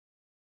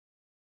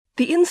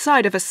The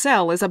inside of a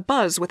cell is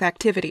abuzz with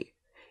activity,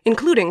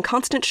 including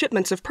constant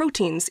shipments of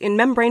proteins in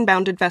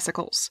membrane-bounded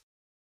vesicles.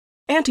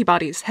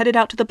 Antibodies headed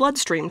out to the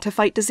bloodstream to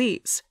fight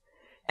disease.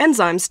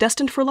 Enzymes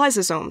destined for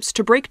lysosomes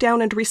to break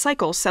down and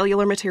recycle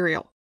cellular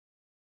material.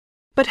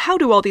 But how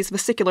do all these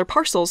vesicular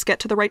parcels get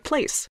to the right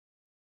place?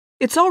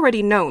 It's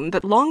already known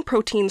that long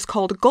proteins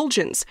called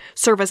golgins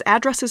serve as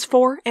addresses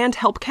for and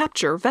help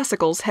capture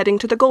vesicles heading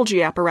to the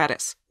Golgi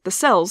apparatus, the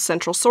cell's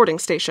central sorting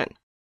station.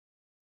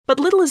 But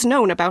little is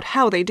known about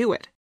how they do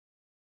it.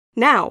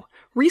 Now,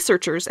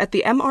 researchers at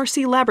the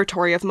MRC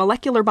Laboratory of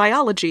Molecular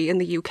Biology in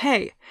the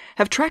UK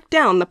have tracked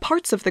down the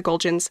parts of the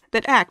golgins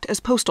that act as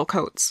postal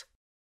codes.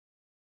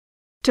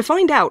 To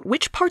find out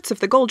which parts of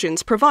the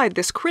golgins provide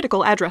this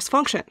critical address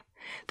function,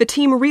 the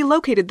team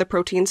relocated the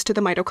proteins to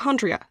the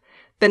mitochondria,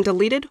 then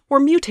deleted or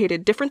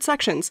mutated different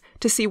sections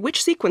to see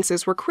which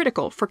sequences were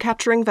critical for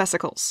capturing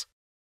vesicles.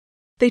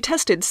 They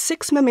tested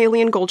 6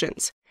 mammalian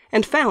golgins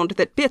and found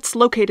that bits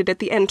located at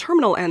the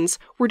N-terminal ends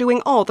were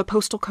doing all the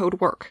postal code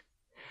work.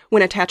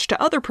 When attached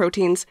to other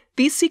proteins,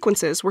 these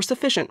sequences were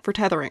sufficient for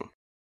tethering.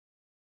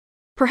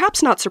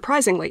 Perhaps not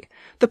surprisingly,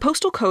 the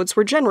postal codes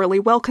were generally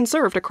well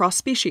conserved across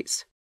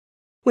species.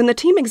 When the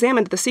team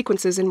examined the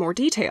sequences in more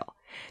detail,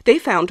 they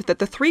found that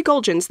the 3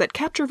 golgins that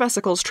capture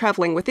vesicles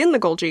traveling within the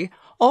Golgi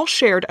all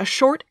shared a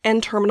short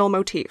N-terminal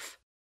motif.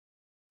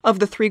 Of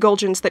the 3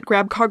 golgins that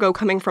grab cargo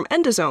coming from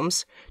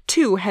endosomes,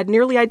 2 had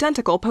nearly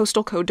identical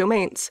postal code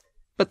domains,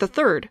 but the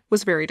third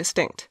was very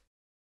distinct.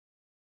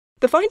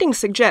 The findings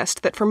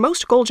suggest that for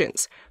most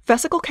golgins,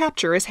 vesicle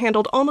capture is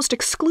handled almost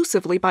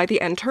exclusively by the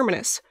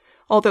N-terminus,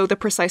 although the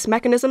precise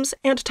mechanisms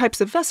and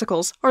types of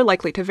vesicles are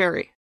likely to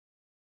vary.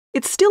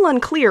 It's still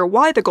unclear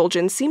why the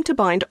golgins seem to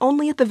bind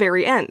only at the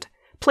very end,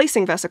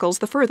 placing vesicles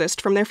the furthest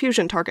from their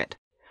fusion target,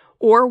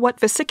 or what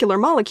vesicular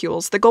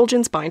molecules the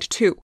golgins bind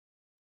to.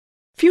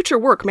 Future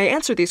work may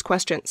answer these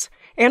questions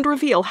and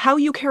reveal how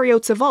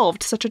eukaryotes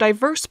evolved such a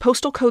diverse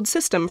postal code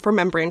system for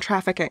membrane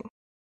trafficking.